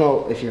 I don't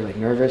know if you're like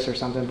nervous or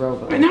something, bro,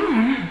 but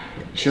No.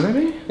 Should I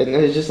be?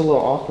 it's just a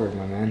little awkward,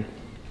 my man.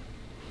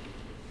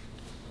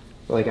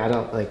 Like, I'm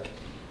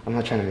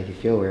not trying to make you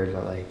feel weird,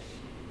 but like,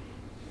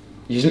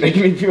 you're just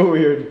making me feel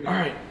weird. All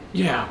right.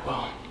 Yeah.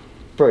 Well.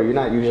 Bro, you're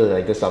not usually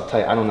like this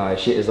uptight. I don't know.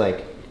 She is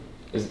like,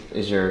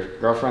 is your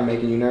girlfriend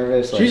making you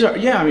nervous?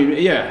 Like,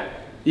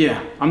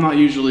 Yeah. I'm not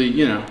usually,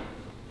 you know.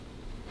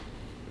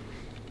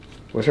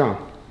 What's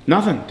wrong?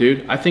 Nothing,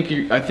 dude. I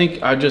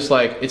think I just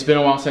like, it's been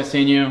a while since I've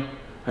seen you.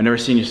 I've never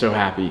seen you so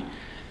happy.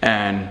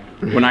 And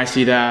when I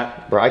see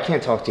that. Bro, I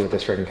can't talk to you with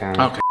this freaking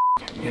camera. Okay.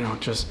 You know,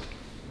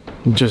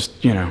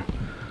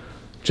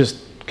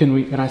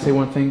 can I say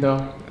one thing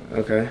though?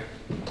 Okay.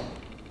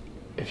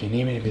 If you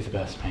need me to be the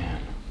best man,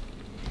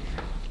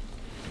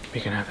 we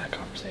can have that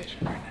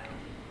conversation right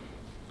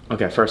now.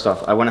 Okay, first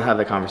off, I want to have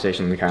the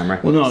conversation with the camera.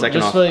 Well, no,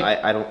 second just off,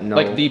 like, I don't know.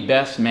 Like the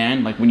best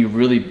man, like when you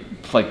really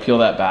like peel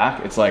that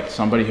back, it's like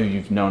somebody who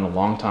you've known a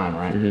long time,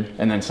 right?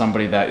 And then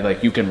somebody that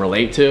like you can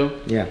relate to.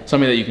 Yeah.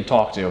 Somebody that you can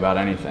talk to about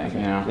anything, you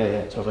know?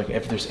 Yeah. So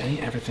if there's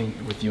everything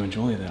with you and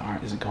Julia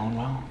that isn't going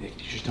well, you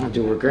should tell me.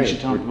 Dude, we're great. You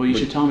should tell me. You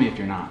should tell me if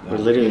you're not. Though, we're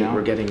literally, you know?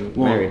 we're getting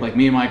married. Like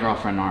me and my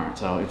girlfriend aren't.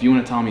 So if you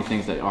want to tell me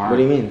things that aren't. What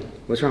do you mean?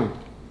 What's wrong?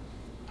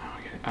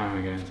 I don't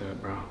want to get into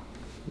it, bro.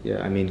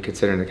 Yeah, I mean,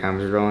 considering the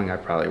camera's rolling, I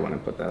probably want to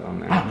put that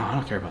on there. I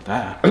don't care about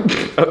that.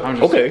 I'm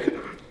just... Okay.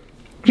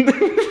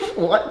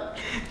 What?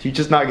 You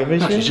just not give me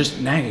shit? She's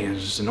just nagging.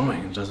 It's just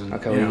annoying. It doesn't.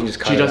 Okay, well, you just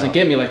cut she it doesn't out.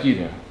 get me like you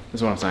do.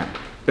 That's what I'm saying.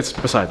 It's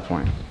beside the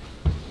point.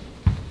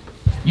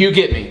 You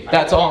get me.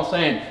 That's all I'm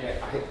saying.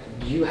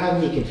 You have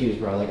me confused,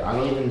 bro. Like, I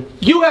don't even...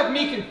 You have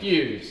me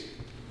confused.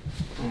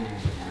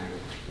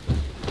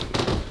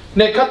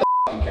 Nick, cut the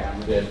fucking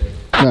camera, dude.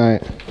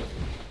 Alright.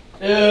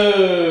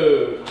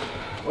 Dude.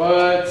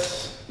 What?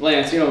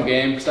 Lance, you know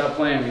game. Stop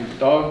playing, you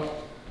dog.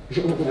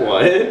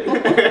 What?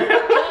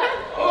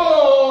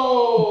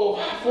 Oh,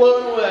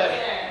 floating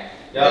away.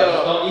 Yo,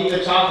 don't eat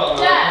the chocolate on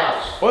the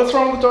couch. What's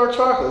wrong with dark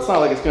chocolate? It's not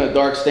like it's gonna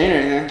dark stain or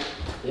anything.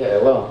 Yeah,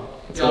 it will.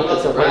 It's a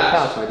white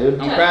couch, my dude.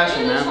 I'm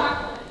crashing,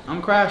 man.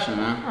 I'm crashing,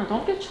 man. Oh,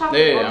 don't get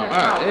chocolate on Yeah, your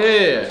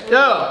alright,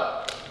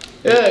 couch.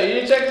 yeah, you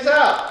need to check this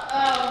out.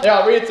 Oh. Yeah,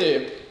 I'll read it to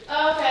you.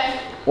 Okay.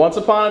 Once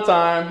upon a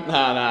time.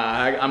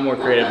 Nah, I'm more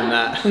creative than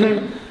that.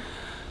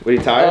 What, are you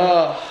tired?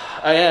 Oh,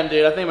 I am,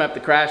 dude. I think I'm gonna have to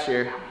crash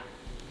here.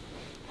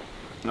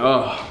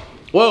 Oh.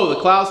 Whoa, the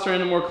clouds turn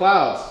into more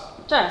clouds.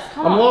 Jess,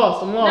 come on. I'm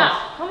lost.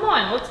 No, come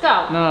on, let's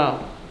go.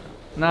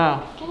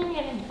 No. Get in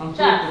here. I'm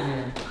Jess, sleeping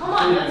here. come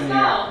on, let's go.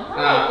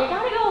 No, we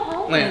gotta go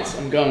home. Lance,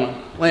 I'm going.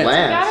 Lance. We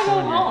gotta go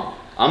home.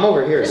 I'm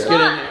over here. Let's dude.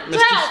 get in here. Mr.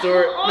 Jess,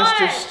 Stewart. come on.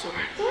 Mr. Stewart.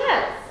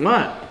 Jess,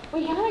 What?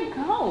 we gotta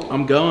go.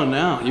 I'm going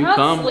now. You not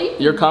come.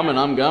 sleeping You're here. coming.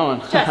 I'm going.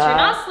 Jess, you're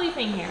not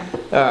sleeping here.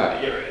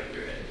 Alright, you're right.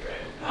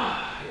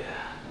 Yeah.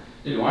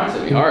 Dude, why is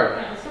it be hard?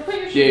 Let's go put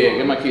your shoes Yeah, on.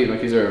 get my keys. My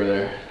keys are over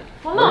there.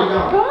 Come on,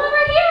 go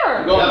right here.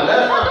 I'm going. The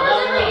door's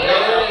over here.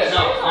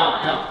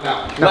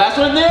 No. Last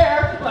one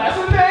there. Last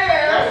one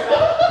there.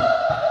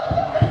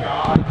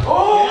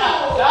 Oh!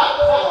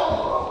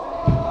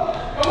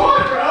 Come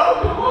on, bro.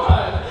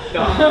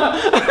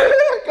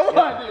 Come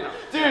on,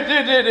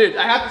 dude.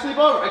 I have to sleep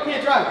over. I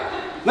can't drive.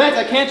 Lance,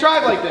 I can't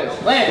drive like this.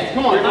 Lance,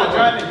 come on. You're not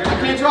driving. I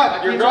can't drive.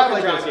 I can't drive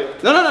like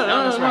this. No,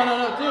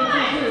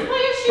 dude. Put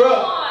your shoes Bro.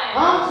 on.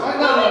 Huh?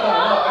 No,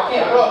 I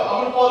can't, bro.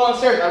 I'm gonna fall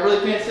downstairs. I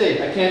really can't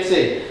see. I can't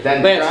see.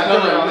 Then Lance, grab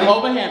no, the railing.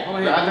 hold my hand. Hold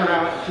my hand. Grab the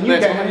railing. Can you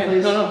Lance, get hold my him, hand.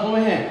 please? No, hold my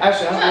hand.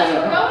 Actually, I Jess, don't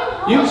we're know.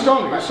 going home.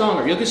 You're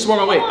stronger. You'll get some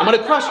more of my weight. I'm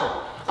gonna crush her.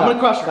 I'm gonna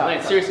crush her. Stop.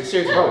 Lance, seriously.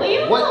 Leave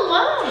him What?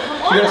 alone.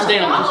 Come on, You gotta stay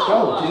on that. let's Just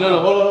go. No,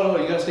 hold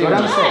on. You gotta stay Go on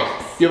down that. the stairs.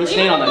 You have a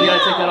stain on that. You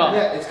gotta take that off.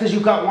 Yeah, it's because you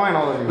got wine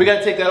all over you. We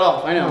gotta take that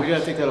off. I know. We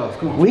gotta take that off.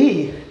 Come on.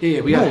 We?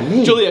 Yeah, we gotta.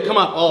 me. Julia, come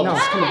on. All of us.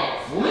 Jess, Come on.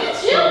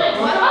 Julia,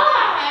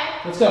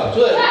 why? Let's go.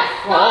 Julia. Jess,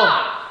 Come on. all of us.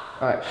 stop.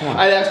 Alright, come on.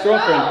 I had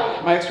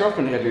ex-girlfriend. My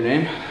ex-girlfriend had your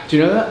name. Do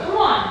you know that? Come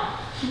on.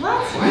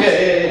 What?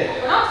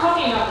 Yeah. We're not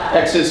talking about that.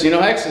 Exes, you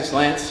know exes,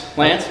 Lance.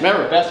 Lance,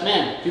 remember, best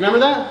man. Do you remember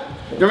that?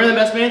 Remember the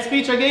best man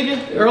speech I gave you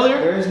earlier?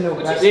 There is no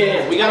best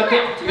Yeah, we gotta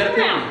pick. You gotta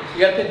pick me. You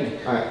gotta pick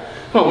me. Alright.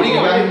 Come on, what are you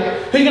gonna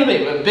pick? Who you gonna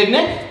pick? Big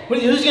Nick?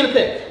 Who's you gonna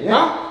pick? Yeah.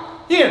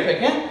 Huh? You gonna pick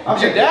him? I'll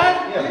Your pick dad?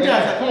 him. Yeah, Your pick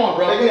dad's him. like, come on,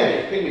 bro. Pick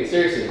him. Pick me,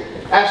 seriously.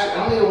 Actually, I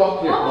don't need to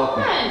walk here. Come Walk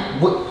me. on.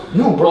 What?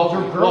 No, bro, Walk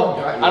your me. girl Walk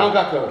me. got you. I don't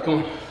got COVID.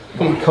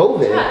 Come on.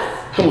 COVID?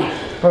 Jess, Come on.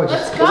 Bro, let's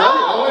just... go. Was I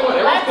the only one?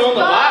 Everyone's Let's feeling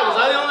the go. vibe. Was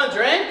I the only one that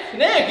drank?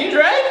 Nick, you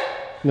drank?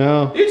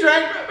 No, You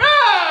drank? Bro,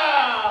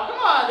 come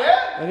on, dude.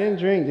 I didn't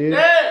drink, dude.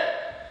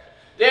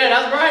 Dad,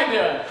 how's Brian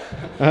doing?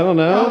 I don't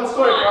Tell the know.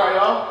 story,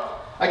 y'all.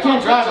 I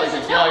can't drive like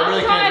this, y'all. I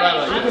really can't drive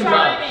like this. I'm You can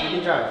driving. She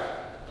can drive.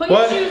 Put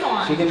What? your shoes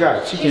on. She can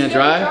drive. She She's can't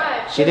gonna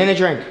drive? She didn't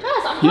drink. Jess,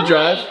 I'm You coming.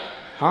 drive?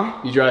 Huh?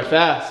 You drive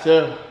fast,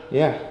 too.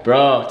 Yeah.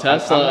 Bro,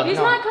 Tesla. He's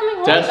not coming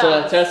home with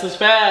us. Tesla's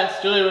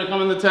fast. Julia, wanna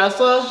come in the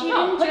Tesla? She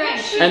didn't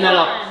drink. And then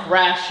I'll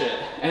crash it.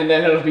 And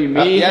then it'll be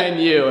me yeah. and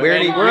you. We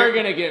We're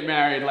gonna get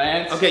married,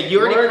 Lance. Okay, you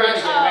already We're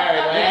crashed gonna get married,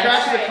 okay. Lance. You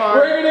crashed the car.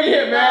 We're gonna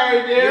get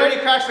married, dude. You already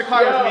crashed the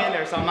car Yo. with me in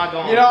there, so I'm not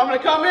going. You know, I'm gonna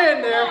come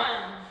in there.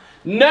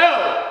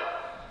 No!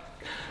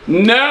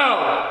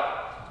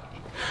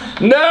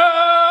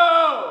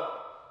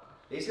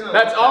 He's gonna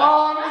That's look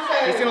all I'm gonna back.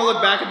 say. He's gonna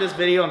look back at this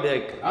video and be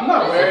like, I'm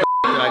not wearing.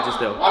 what did I just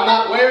do? I'm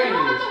not wearing You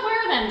don't have these. to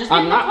wear them. Just get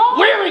I'm in the not car.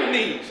 wearing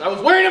these. I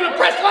was wearing them to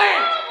impress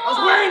Lance. I was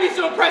wearing these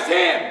to impress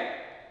him.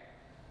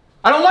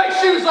 I don't like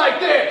shoes like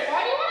this.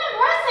 Why do you want to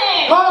impress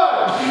him?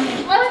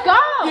 Hug. Let's go.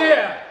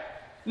 Yeah.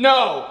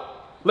 No.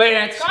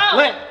 Lance. Go.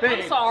 Lance. I'm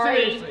babe, sorry.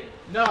 Seriously.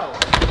 No.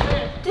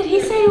 Did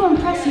he say to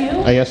impress you?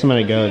 I guess I'm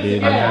gonna go,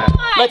 dude.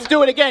 Let's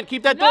do it again.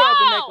 Keep that door No.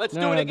 open, Nick. Let's do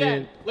No, it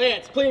again. dude.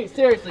 Lance, please,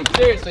 seriously.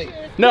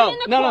 No, in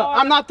the car.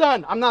 I'm not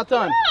done. I'm not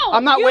No,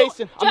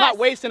 wasting. I'm not Jess,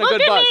 wasting a look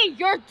good at buzz. me.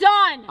 You're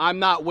done. I'm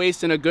not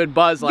wasting a good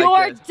buzz like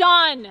You're this.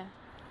 done.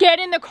 Get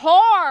in the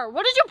car.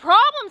 What is your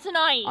problem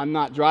tonight? I'm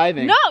not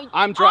driving. No.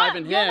 I'm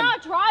driving You're him.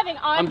 not driving.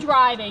 I'm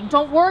driving.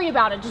 Don't worry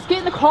about it. Just get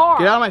in the car.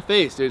 Get out of my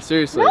face, dude.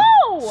 Seriously.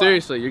 No. No!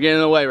 Seriously, you're getting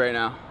in the way right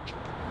now.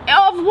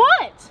 Of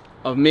what?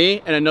 Of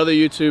me and another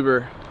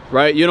YouTuber,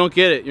 right? You don't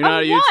get it. You're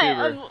not a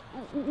YouTuber.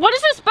 What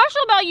is so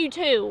special about you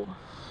two?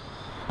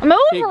 I'm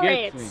over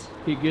it.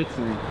 He gets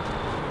me.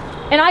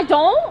 And I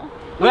don't?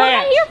 What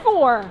am I here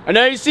for? I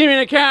know you see me in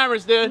the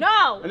cameras, dude.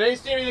 No. I know you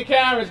see me in the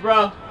cameras,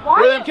 bro.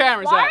 Why Where them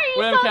cameras why at? are you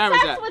Where them so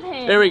cameras obsessed at? with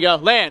him? There we go.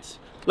 Lance.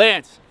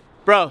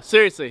 Bro,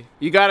 seriously.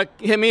 You gotta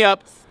hit me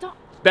up. Stop.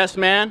 Best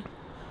man.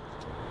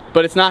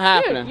 But it's not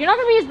happening. Dude, you're not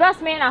gonna be his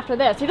best man after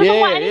this. He doesn't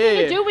want anything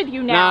to do with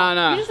you now.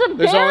 No. You just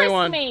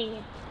embarrassed me.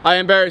 I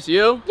embarrass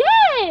you?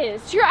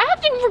 Yes, you're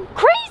acting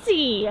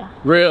crazy.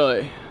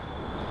 Really?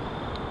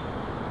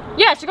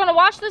 Yes, you're gonna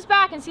watch this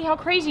back and see how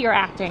crazy you're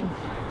acting.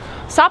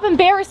 Stop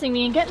embarrassing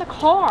me and get in the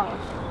car.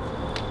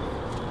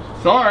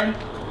 Sorry.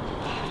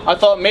 I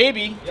thought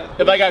maybe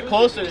if I got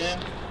closer to him.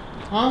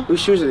 Huh?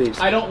 Whose shoes are these?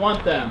 I don't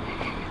want them.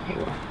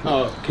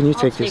 Oh. Can you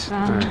take take these?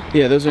 them. Alright.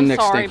 Yeah, those are I'm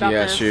Nick's sorry stinky about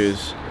ass this.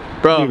 shoes.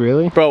 Bro,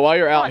 Really? Bro, while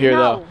you're out here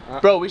no. though.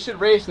 Bro, we should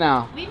race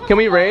now. Leave him Can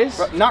we alone. race?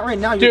 Bro, not right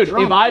now. You're Dude,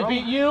 drunk, if I bro.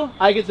 beat you,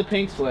 I get the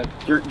pink slip.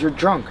 You're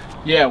drunk.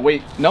 Yeah,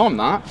 wait. No, I'm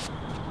not.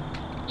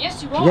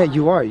 Yes, you are. Yeah,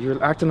 you are.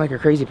 You're acting like a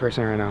crazy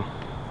person right now.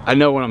 I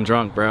know when I'm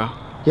drunk, bro.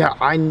 Yeah,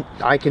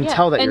 I can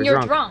tell that and you're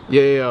you're drunk.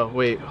 Yeah.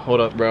 Wait, hold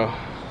up, bro.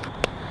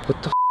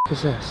 What the f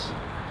is this?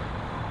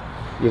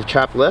 You have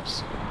chapped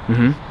lips?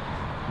 Mm-hmm.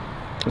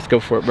 Let's go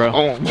for it, bro.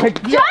 Oh my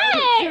god!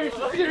 Jay!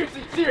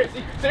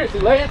 Seriously,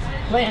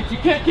 Lance, you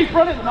can't keep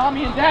running with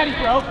mommy and daddy,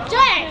 bro.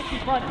 Jay!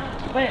 Keep running,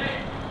 Lance.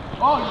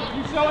 Oh,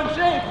 you're so in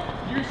shape.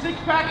 Your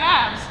six-pack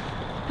abs.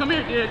 Come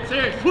here, dude.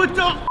 Seriously. What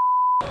the f?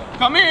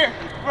 Come here,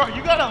 bro.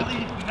 You gotta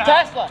leave now.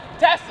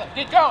 Tesla,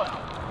 get going.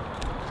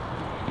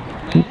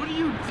 What are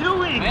you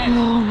doing?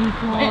 Oh my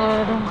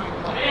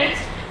god.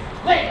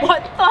 Lance.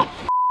 What the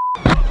f?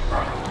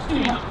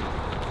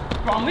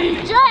 Bro, I'm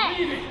leaving.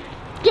 Jay!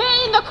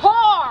 Get in the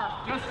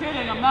car! Just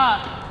kidding, I'm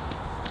not.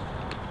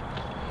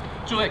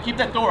 Julia, keep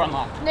that door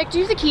unlocked. Nick, do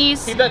you have the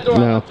keys? Keep that door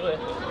No. unlocked, Julia.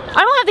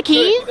 I don't have the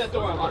keys. Keep that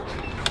door unlocked.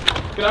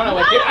 Get out of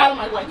my way. Get out of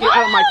my way. Get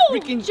out of my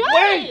freaking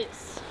way.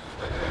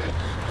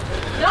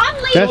 I'm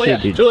leaving. Jesse, Julia,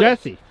 dude. Julia.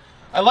 Jesse.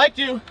 I liked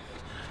you.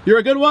 You're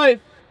a good wife.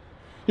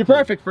 You're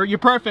perfect for. You're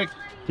perfect.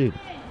 Dude,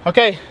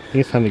 Okay. I think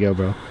it's time to go,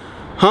 bro.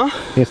 Huh? I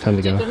think it's time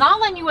to They're go.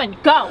 not letting you in.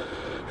 Go.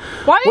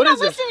 Why are you What not is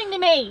this? listening to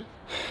me?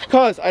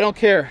 Cause I don't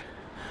care.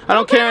 I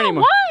don't care Okay,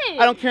 anymore.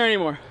 what? I don't care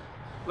anymore.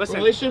 Listen,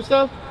 Relationship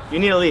stuff? you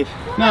need to leave.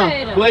 No.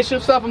 What?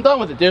 Relationship stuff. I'm done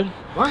with it, dude.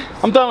 What?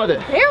 I'm done with it.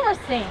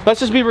 Embarrassing. Let's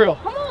just be real.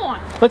 Come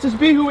on. Let's just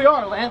be who we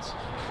are, Lance.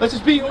 Let's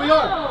just be who we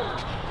are. No.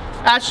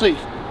 Ashley,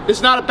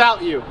 it's not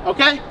about you,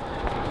 okay?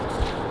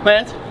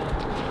 Lance,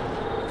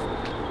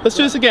 let's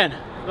do this again.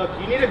 Look,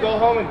 you need to go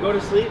home and go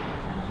to sleep.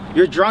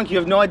 You're drunk. You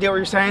have no idea what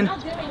you're saying. I'm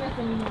not doing this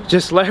anymore.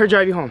 Just let her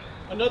drive you home.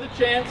 Another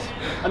chance,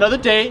 another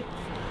date.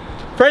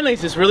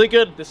 Friendlies is really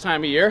good this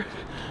time of year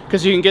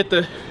because you can get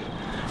the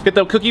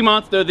Cookie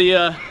Monster,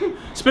 the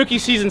spooky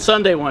season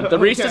Sunday one, the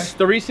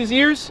Okay. Reese's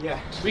ears. Yeah.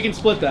 We can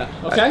split that,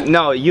 okay?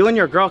 No, you and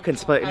your girl can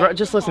split. Bro,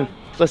 just listen.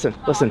 Listen.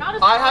 Not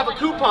as I have a fun.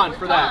 coupon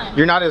for that.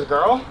 You're not his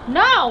girl?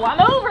 No, I'm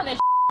over this.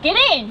 Get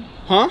in.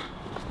 Huh?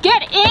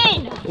 Get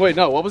in. Wait,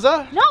 no, what was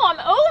that? No, I'm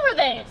over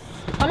this.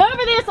 I'm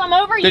over this. I'm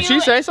over you. Did she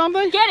say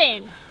something? Get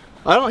in.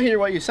 I don't hear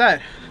what you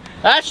said.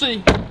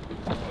 Ashley.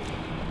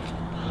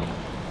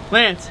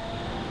 Lance.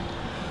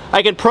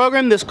 I can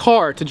program this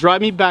car to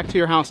drive me back to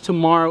your house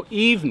tomorrow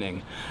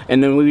evening.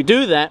 And then when we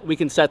do that, we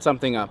can set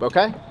something up,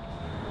 okay?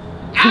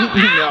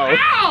 No.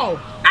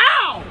 Ow!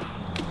 Ow!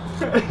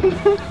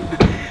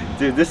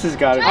 Dude, this has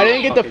got to be I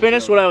didn't get to fucking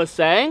finish joke. what I was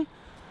saying.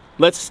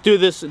 Let's do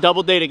this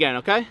double date again,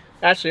 okay?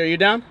 Ashley, are you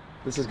down?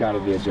 This has got to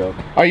be a joke.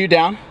 Are you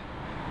down?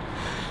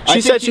 I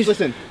She think said she's...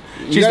 Listen,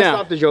 she's you guys down.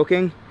 stop the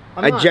joking.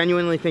 I'm I not.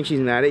 genuinely think she's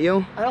mad at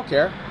you. I don't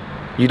care.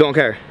 You don't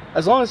care.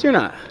 As long as you're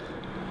not.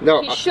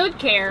 No, You should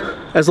care.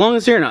 As long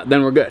as you're not,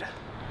 then we're good.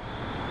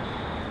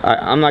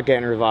 I'm not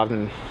getting involved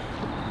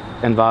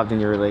in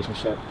your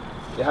relationship.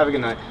 Yeah, have a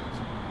good night.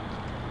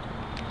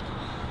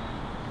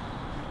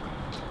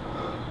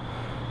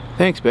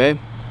 Thanks, babe.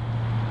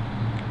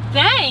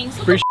 Thanks.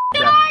 What Appreciate the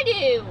f that. did I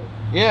do?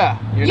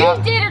 Yeah, you're You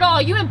not... did it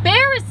all. You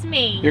embarrassed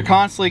me. You're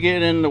constantly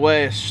getting in the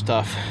way of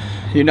stuff.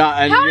 You're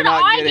not, and How you're did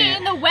not I getting get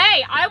in it. the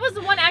way? I was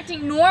the one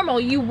acting normal.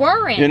 You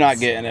weren't. You're not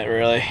getting it,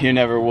 really. You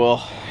never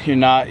will. You're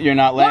not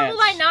Lance. What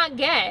will I not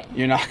get?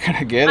 You're not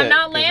gonna get it. I'm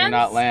not 'cause You're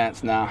not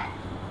Lance? Lance, no.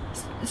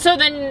 So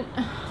then,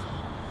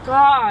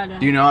 God.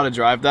 Do you know how to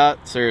drive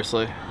that?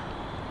 Seriously.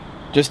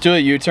 Just do a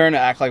U-turn and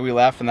act like we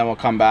left, and then we'll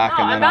come back, No,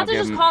 and I'm then I'll about to give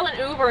just them. call an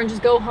Uber and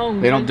just go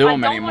home. They don't do I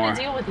them don't anymore. want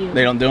to deal with you.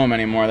 They don't do them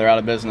anymore. They're out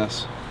of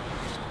business.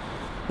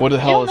 What the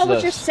You hell don't know is what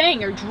this? you're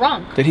saying. You're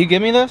drunk. Did he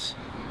give me this?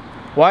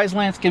 Why is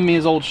Lance giving me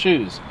his old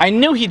shoes? I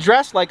knew he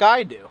dressed like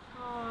I do.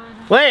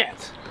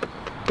 Lance!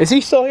 Is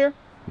he still here?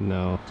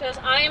 No.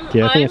 Just, I am.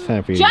 Yeah, I think I'm, it's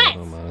time for you to Jess, go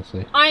home,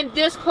 honestly. I'm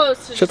this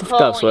close to Shut just the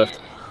fuck up, calling Swift.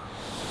 it.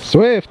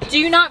 Swift! Do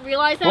you not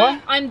realize that?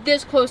 What? I'm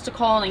this close to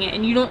calling it,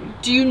 and you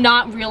don't. Do you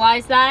not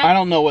realize that? I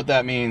don't know what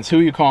that means. Who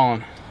are you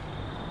calling?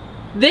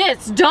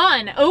 This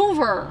done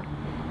over.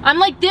 I'm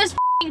like this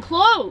f***ing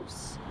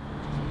close.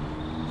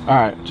 All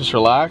right, just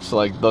relax.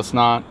 Like, let's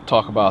not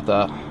talk about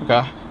that,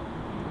 okay?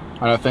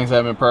 I know things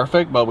haven't been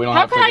perfect, but we don't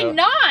How have to could I go.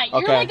 not?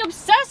 You're Okay. like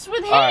obsessed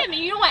with him, right. and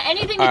you don't want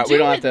anything All to right, do we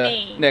don't with have to.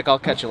 me. Nick, I'll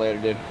catch you later,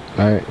 dude.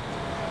 All right.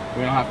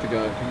 We don't have to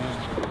go. Can you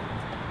just...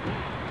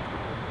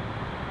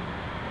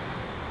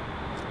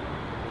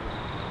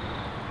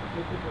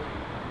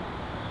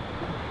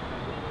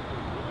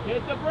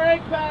 Hit the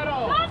brake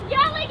pedal! Stop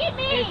yelling at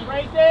me! It's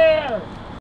right there!